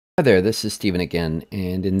Hi there, this is Stephen again,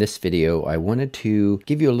 and in this video I wanted to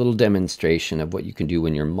give you a little demonstration of what you can do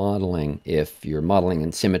when you're modeling. If you're modeling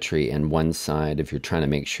in symmetry and one side, if you're trying to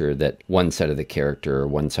make sure that one side of the character or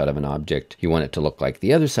one side of an object, you want it to look like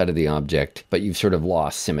the other side of the object, but you've sort of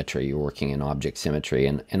lost symmetry. You're working in object symmetry,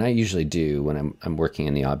 and I usually do when I'm working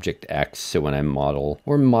in the object X. So when I model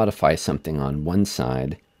or modify something on one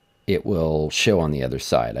side, it will show on the other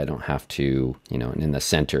side. I don't have to, and in the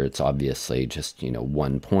center, it's obviously just,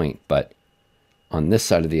 one point, but on this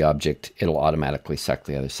side of the object, it'll automatically select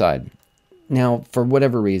the other side. Now, for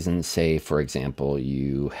whatever reason, say, for example,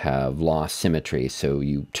 you have lost symmetry, so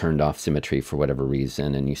you turned off symmetry for whatever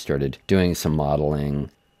reason, and you started doing some modeling,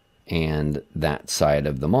 and that side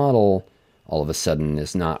of the model all of a sudden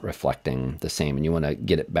is not reflecting the same, and you want to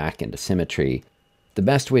get it back into symmetry. The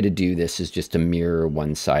best way to do this is just to mirror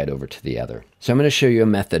one side over to the other. So I'm going to show you a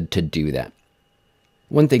method to do that.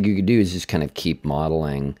 One thing you could do is just kind of keep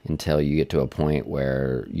modeling until you get to a point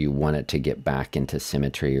where you want it to get back into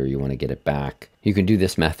symmetry or you want to get it back. You can do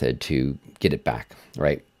this method to get it back,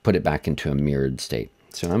 right? Put it back into a mirrored state.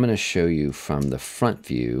 So I'm going to show you from the front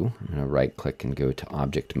view. I'm going to right click and go to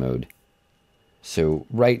object mode. So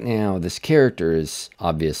right now this character is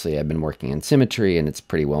obviously, I've been working in symmetry and it's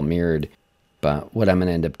pretty well mirrored. But what I'm going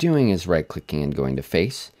to end up doing is right-clicking and going to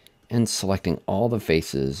face and selecting all the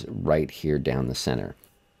faces right here down the center.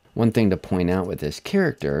 One thing to point out with this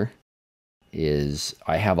character is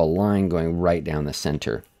I have a line going right down the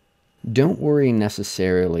center. Don't worry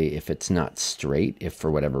necessarily if it's not straight, if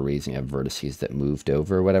for whatever reason you have vertices that moved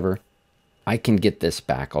over or whatever. I can get this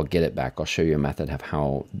back. I'll get it back. I'll show you a method of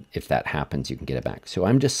how, if that happens, you can get it back. So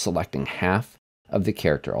I'm just selecting half of the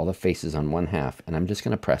character, all the faces on one half, and I'm just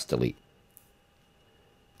going to press delete.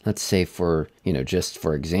 Let's say for, just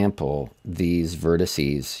for example, these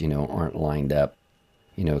vertices, aren't lined up,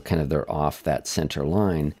 kind of they're off that center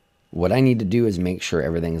line. What I need to do is make sure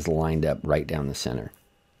everything's lined up right down the center,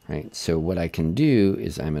 right? So what I can do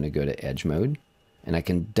is I'm going to go to edge mode and I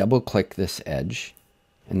can double click this edge.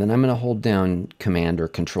 And then I'm going to hold down Command or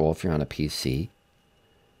Control if you're on a PC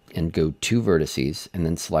and go two vertices and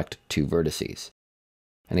then select two vertices.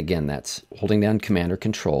 And again, that's holding down Command or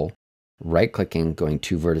Control, right-clicking, going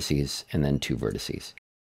two vertices, and then two vertices.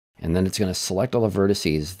 And then it's going to select all the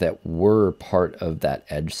vertices that were part of that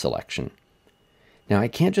edge selection. Now I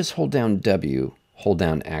can't just hold down W, hold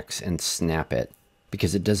down X, and snap it,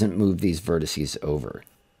 because it doesn't move these vertices over,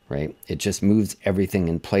 right? It just moves everything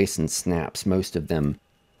in place and snaps most of them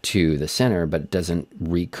to the center, but it doesn't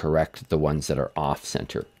recorrect the ones that are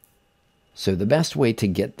off-center. So the best way to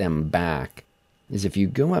get them back is if you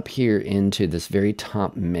go up here into this very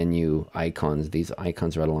top menu icons, these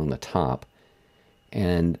icons right along the top,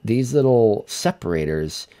 and these little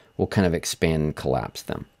separators will kind of expand and collapse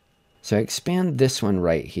them. So I expand this one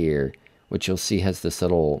right here, which you'll see has this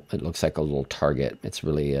little, it looks like a little target. It's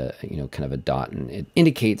really a, kind of a dot, and it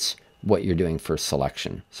indicates what you're doing for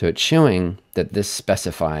selection. So it's showing that this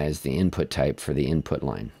specifies the input type for the input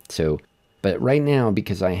line. But right now,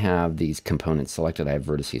 because I have these components selected, I have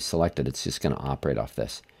vertices selected, it's just going to operate off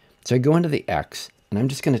this. So I go into the X, and I'm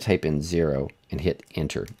just going to type in 0 and hit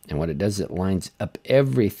Enter. And what it does, it lines up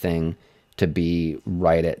everything to be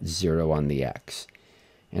right at 0 on the X.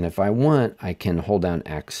 And if I want, I can hold down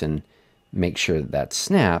X and make sure that that's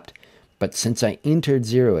snapped. But since I entered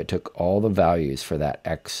 0, it took all the values for that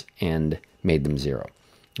X and made them 0.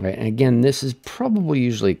 Right? And again, this is probably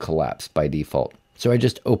usually collapsed by default. So I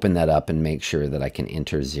just open that up and make sure that I can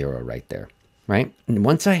enter 0 right there, right? And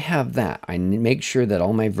once I have that, I make sure that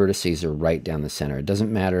all my vertices are right down the center. It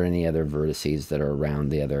doesn't matter any other vertices that are around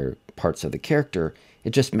the other parts of the character.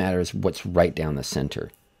 It just matters what's right down the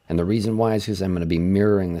center. And the reason why is because I'm going to be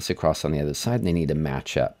mirroring this across on the other side, and they need to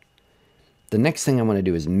match up. The next thing I want to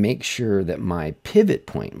do is make sure that my pivot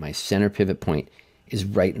point, my center pivot point, is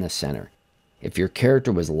right in the center. If your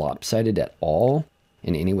character was lopsided at all,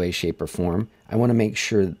 in any way, shape, or form, I want to make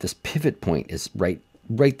sure that this pivot point is right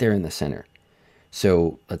there in the center.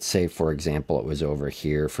 So let's say, for example, it was over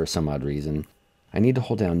here for some odd reason. I need to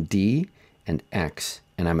hold down D and X,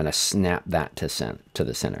 and I'm going to snap that to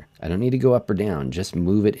the center. I don't need to go up or down, just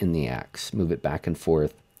move it in the X, move it back and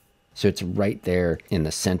forth. So it's right there in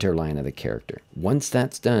the center line of the character. Once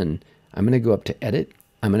that's done, I'm going to go up to Edit.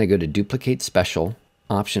 I'm going to go to Duplicate Special,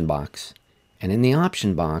 Option Box. And in the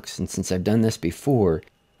option box, and since I've done this before,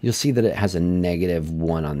 you'll see that it has a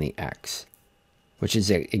 -1 on the X, which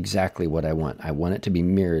is exactly what I want. I want it to be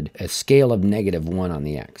mirrored, a scale of -1 on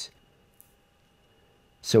the X.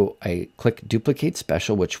 So I click Duplicate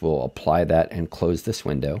Special, which will apply that and close this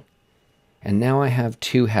window. And now I have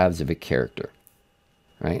two halves of a character,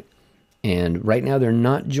 right? And right now they're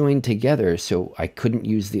not joined together, so I couldn't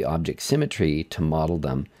use the object symmetry to model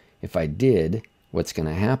them. If I did, what's going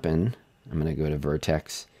to happen, I'm going to go to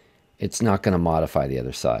vertex, it's not going to modify the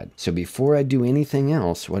other side. So before I do anything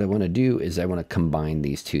else, what I want to do is I want to combine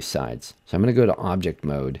these two sides. So I'm going to go to object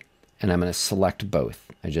mode, and I'm going to select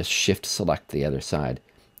both. I just shift select the other side.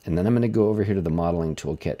 And then I'm going to go over here to the modeling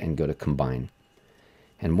toolkit and go to combine.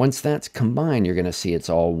 And once that's combined, you're going to see it's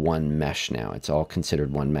all one mesh now. It's all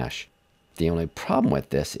considered one mesh. The only problem with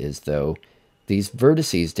this is, though, these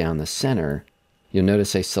vertices down the center, you'll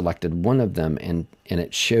notice I selected one of them and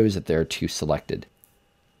it shows that there are two selected.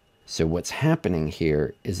 So what's happening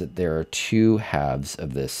here is that there are two halves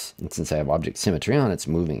of this. And since I have object symmetry on, it's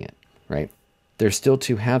moving it, right? There's still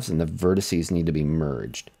two halves and the vertices need to be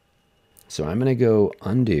merged. So I'm going to go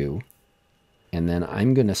undo, and then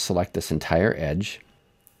I'm going to select this entire edge.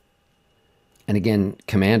 And again,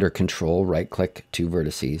 Command or Control, right-click two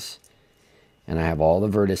vertices. And I have all the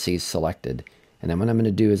vertices selected. And then what I'm going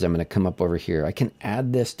to do is I'm going to come up over here. I can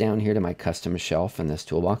add this down here to my custom shelf in this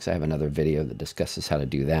toolbox. I have another video that discusses how to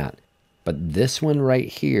do that. But this one right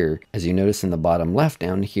here, as you notice in the bottom left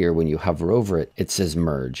down here, when you hover over it, it says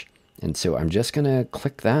merge. And so I'm just going to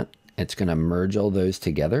click that. It's going to merge all those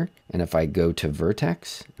together. And if I go to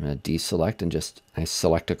vertex, I'm going to deselect and I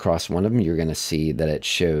select across one of them, you're going to see that it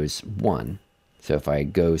shows one. So if I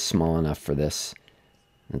go small enough for this,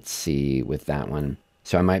 let's see with that one.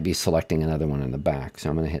 So I might be selecting another one in the back. So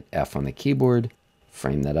I'm going to hit F on the keyboard,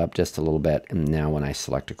 frame that up just a little bit. And now when I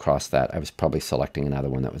select across that, I was probably selecting another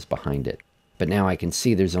one that was behind it. But now I can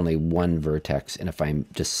see there's only one vertex. And if I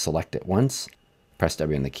just select it once, press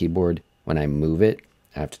W on the keyboard, when I move it,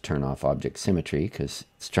 I have to turn off object symmetry because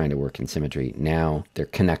it's trying to work in symmetry. Now they're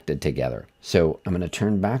connected together. So I'm going to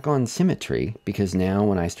turn back on symmetry because now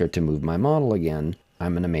when I start to move my model again,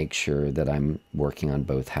 I'm going to make sure that I'm working on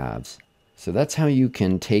both halves. So that's how you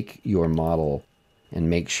can take your model and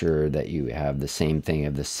make sure that you have the same thing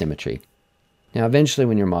of the symmetry. Now, eventually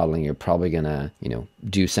when you're modeling, you're probably going to,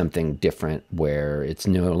 do something different where it's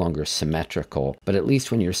no longer symmetrical. But at least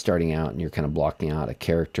when you're starting out and you're kind of blocking out a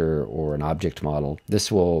character or an object model,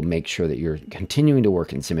 this will make sure that you're continuing to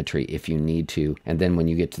work in symmetry if you need to. And then when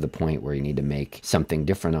you get to the point where you need to make something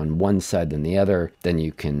different on one side than the other, then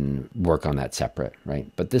you can work on that separate,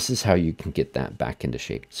 right? But this is how you can get that back into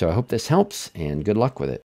shape. So I hope this helps and good luck with it.